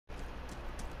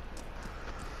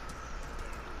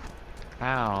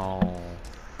Ow.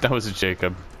 That was a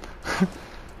Jacob.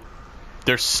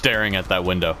 They're staring at that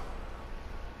window.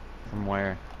 From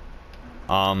where?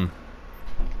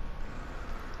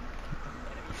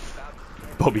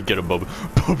 Bobby, get him, Bobby.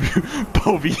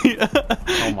 Bobby.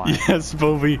 Oh my. Yes,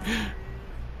 Bobby.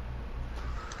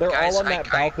 They're Guys, all on that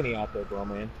balcony out there, bro,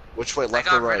 man. Which way, I left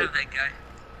got or right? rid of that guy.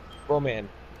 Bro, man.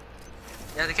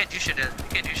 Yeah, they can't do shit. They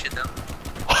can't do shit though.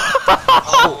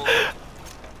 Oh.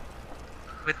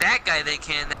 With that guy, they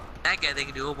can. That guy, they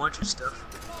can do a whole bunch of stuff.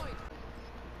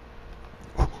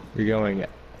 You're going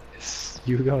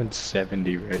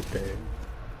 70 right there.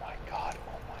 Oh my god,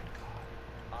 oh my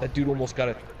god. That dude almost got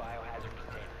it.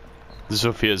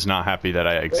 Sophia's not happy that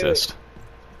I exist.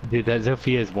 Dude, that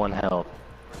Sophia is 1 health.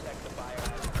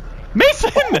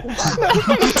 Mason!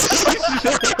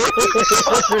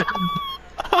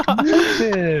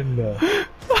 Mason!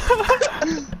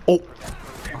 Oh.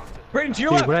 Brayden, to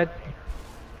your Dude, left!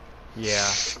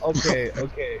 Yeah. Okay,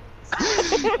 okay.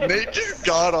 Nate just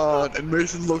got on, and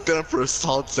Mason looked at him for a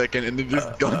solid second, and then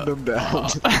just gunned him down.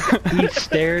 He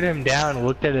stared him down,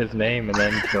 looked at his name, and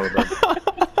then killed him.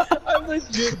 I'm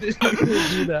legit do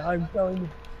that, I'm telling you.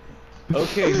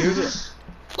 Okay, here's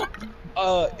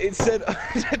it said I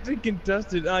think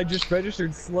contested, and I just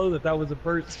registered slow that was a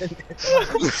person.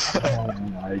 Oh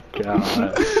my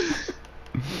god.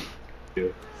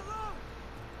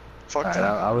 Fuck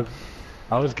Alright,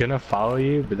 I was gonna follow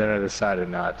you, but then I decided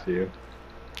not to.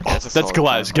 That's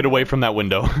Glass. Get away from that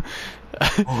window.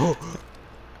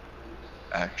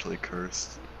 Actually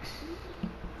cursed.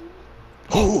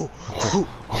 Oh.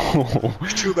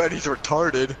 Too bad he's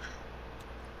retarded.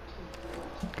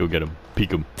 Go get him.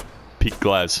 Peek him. Peek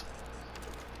Glass.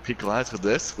 Peek Glass with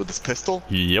this? With this pistol?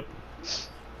 Yep.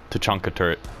 Tachanka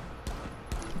turret.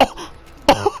 Did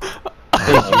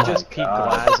you just peek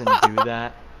Glass and do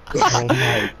that? Oh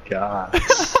my god.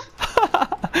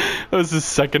 That was his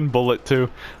second bullet too.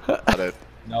 Got it.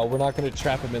 No, we're not gonna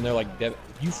trap him in there like Dev.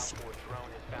 You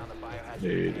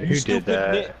Dude, you who did stupid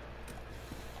that? nit.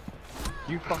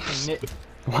 You fucking nit.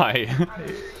 Why?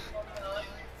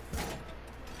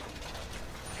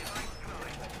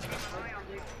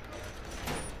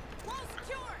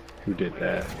 Who did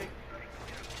that?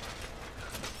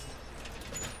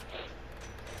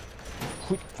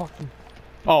 Quit fucking.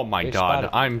 Oh my They god,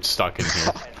 spotted. I'm stuck in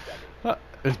here.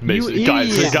 Mason, You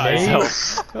guys, idiot, guys, Nate.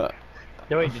 help.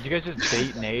 No, wait, did you guys just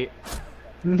bait Nate?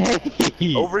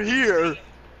 Nate! Over here!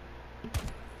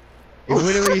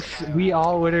 We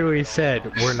all literally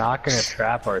said we're not gonna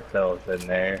trap ourselves in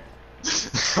there.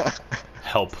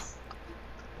 Help.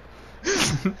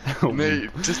 Nate,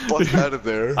 just bust out of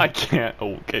there. I can't.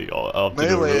 Okay, I'll have to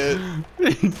Melee do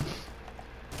it.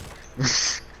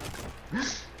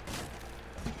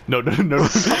 No.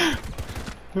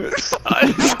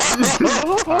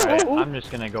 Alright, I'm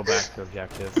just gonna go back to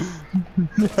objective.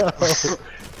 No,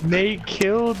 Nate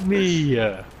killed me.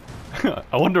 I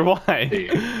wonder why.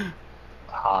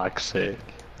 Toxic.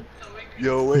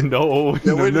 Yo, wait. No,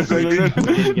 Yeah, wait a second.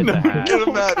 Didn't get the hat. Get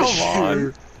him out of Come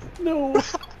here. on. No.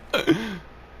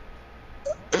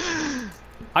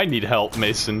 I need help,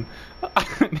 Mason. I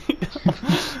need help.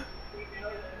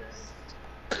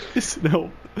 Mason,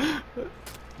 help.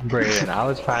 Brayden, I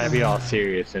was trying to be all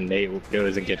serious and Nate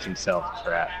goes and gets himself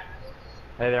trapped.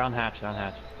 Hey, they're on hatch,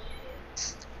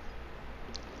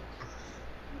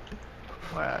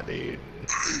 Wow, dude.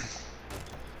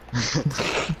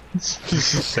 This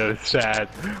is so sad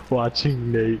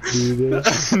watching Nate do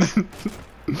this.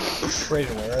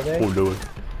 Brayden, where are they? Oh no.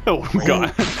 Oh my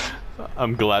god.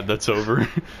 I'm glad that's over.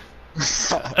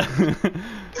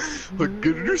 Look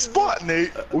good in your spot,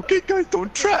 Nate. Okay, guys,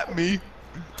 don't trap me.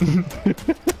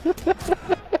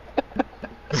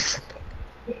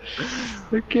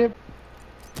 Okay.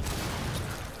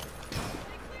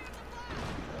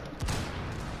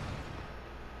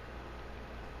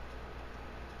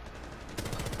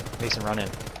 Mason, run in.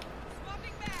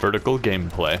 Vertical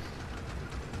gameplay.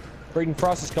 Brayden,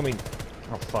 Frost is coming.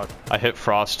 Oh fuck. I hit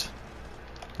Frost.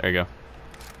 There you go.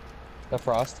 That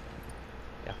Frost?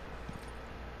 Yeah.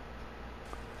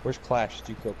 Where's Clash? Did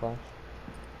you kill Clash?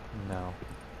 No.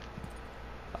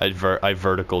 I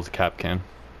verticaled Capcan.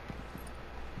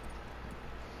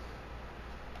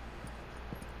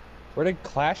 Where did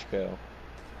Clash go?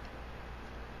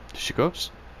 Did she go up?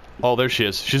 Oh, there she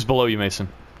is. She's below you, Mason.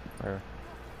 Where?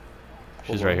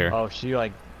 She's right here. Oh, she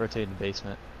like rotated in the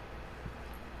basement.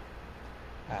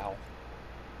 Ow.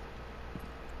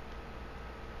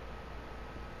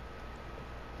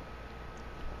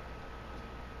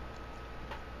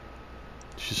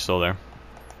 She's still there.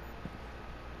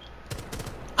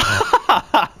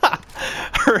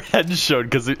 Her head showed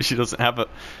because she doesn't have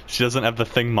the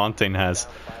thing Montaigne has.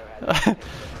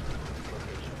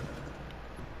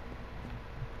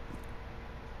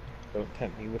 Don't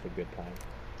tempt me with a good time.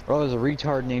 Bro, there's a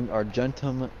retard named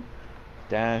Argentum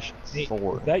dash Hey,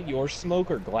 4. is that your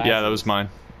smoke or glass? Yeah, that was mine.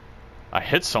 I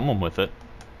hit someone with it.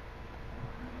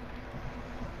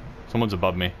 Someone's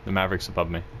above me. The Maverick's above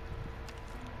me.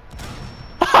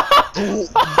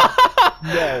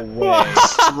 No way.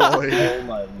 Destroyed. Oh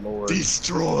my lord.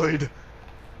 Destroyed.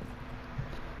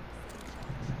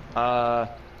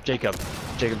 Jacob,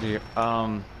 here.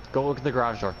 Go look at the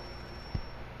garage door.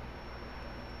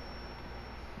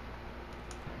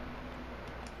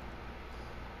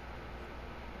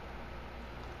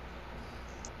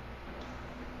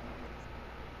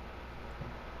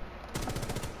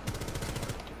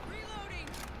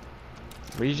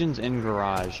 Regions in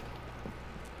garage.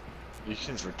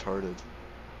 Legion's retarded.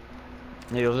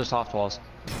 Yeah, those are soft walls.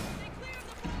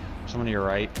 Someone to your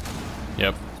right.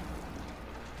 Yep.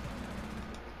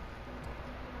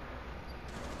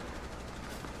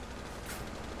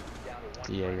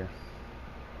 The Jaeger.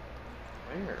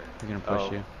 Where? We're gonna push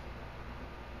Oh. you.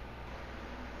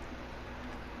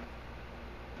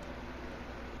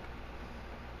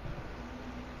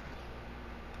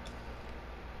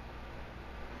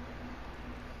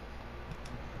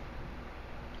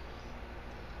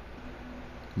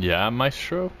 Yeah,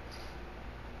 Maestro.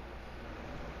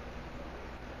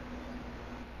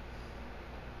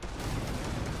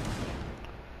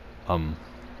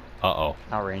 Uh-oh.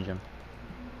 I'll range him.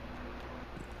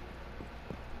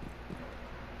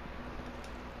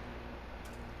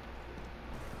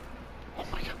 Oh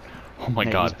my god. Oh my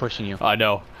Nate, god. he's pushing you. I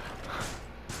know.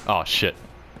 Oh shit.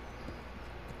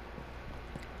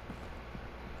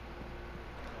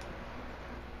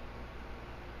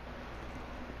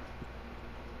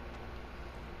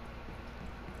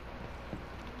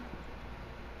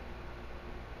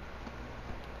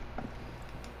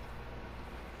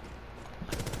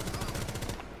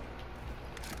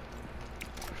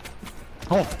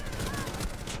 Oh!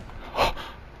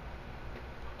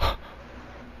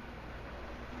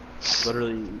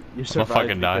 Literally, you fucking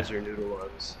survived die. because your noodle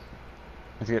arms.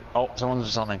 If you oh, someone's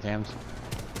just on the cams.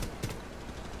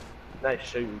 Nice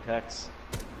shooting, Tex.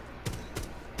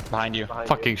 Behind you. Behind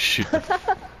Fucking you. shoot.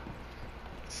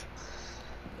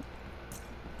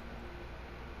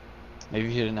 Maybe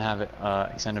you didn't have it,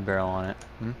 extended barrel on it.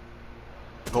 Hmm?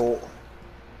 Oh.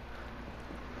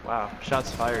 Wow,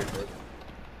 shots fired, dude.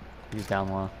 He's down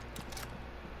low.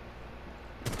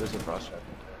 There's a prospect.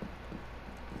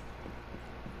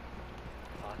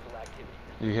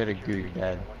 You hit a goo, you're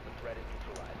dead.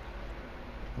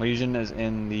 Legion is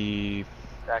in the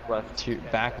Back left.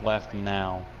 back left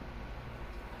now.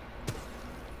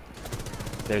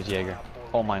 There's Jaeger.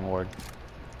 Oh my lord.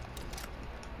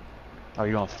 Oh,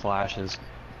 you want flashes? Do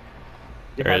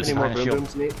you There have is. any more Behind boom the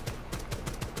shield. booms, Nate?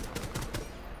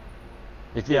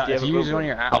 If Yeah, if do you you have a use boom one of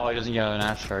your oh, he doesn't get an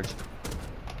ash charge.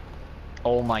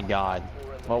 Oh my god.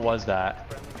 What was that?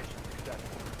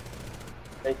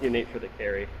 Thank you, Nate, for the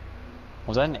carry.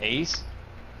 Was that an ace?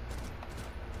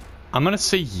 I'm gonna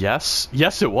say yes.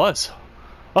 Yes, it was.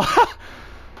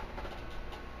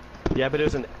 Yeah, but it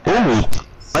was an Oh,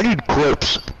 I need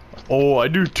clips. Oh, I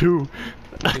do too.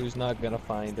 Who's not gonna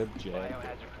find object?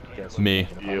 Guess Me.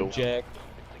 who's gonna find Object.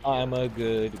 I'm a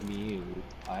good mute.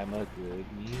 I'm a good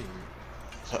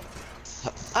mute.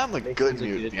 I'm a Makes good things a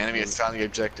mute. good The enemy has found the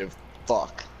objective.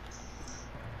 Fuck.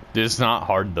 It's not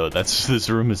hard though. This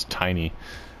room is tiny.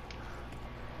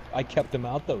 I kept him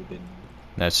out though, didn't you?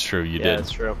 That's true. You Yeah, did.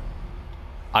 that's true.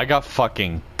 I got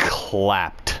fucking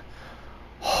clapped.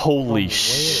 Holy where?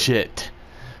 shit.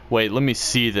 Wait, let me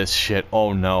see this shit.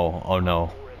 Oh no. Oh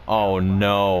no. Oh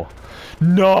no.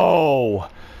 No!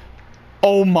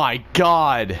 Oh my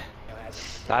god.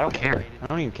 I don't care. I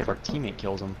don't even care if our teammate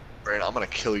kills him. Brandon, I'm gonna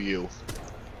kill you.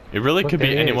 It really Look, could be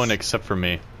there he anyone is. except for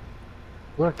me.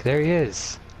 Look, there he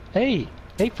is. Hey,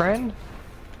 hey, friend.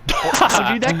 Oh,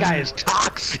 dude, that guy is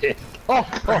toxic. Oh,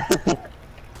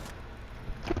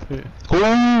 Oh,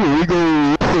 here we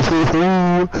go.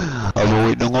 I've been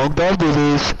waiting a long time for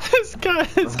this.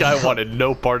 This guy wanted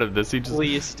no part of this. He just.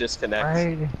 Please disconnect.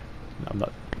 right. I'm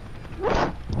not.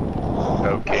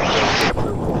 Okay.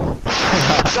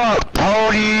 What's up,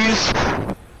 ponies?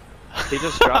 He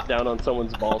just dropped down on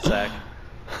someone's ball sack.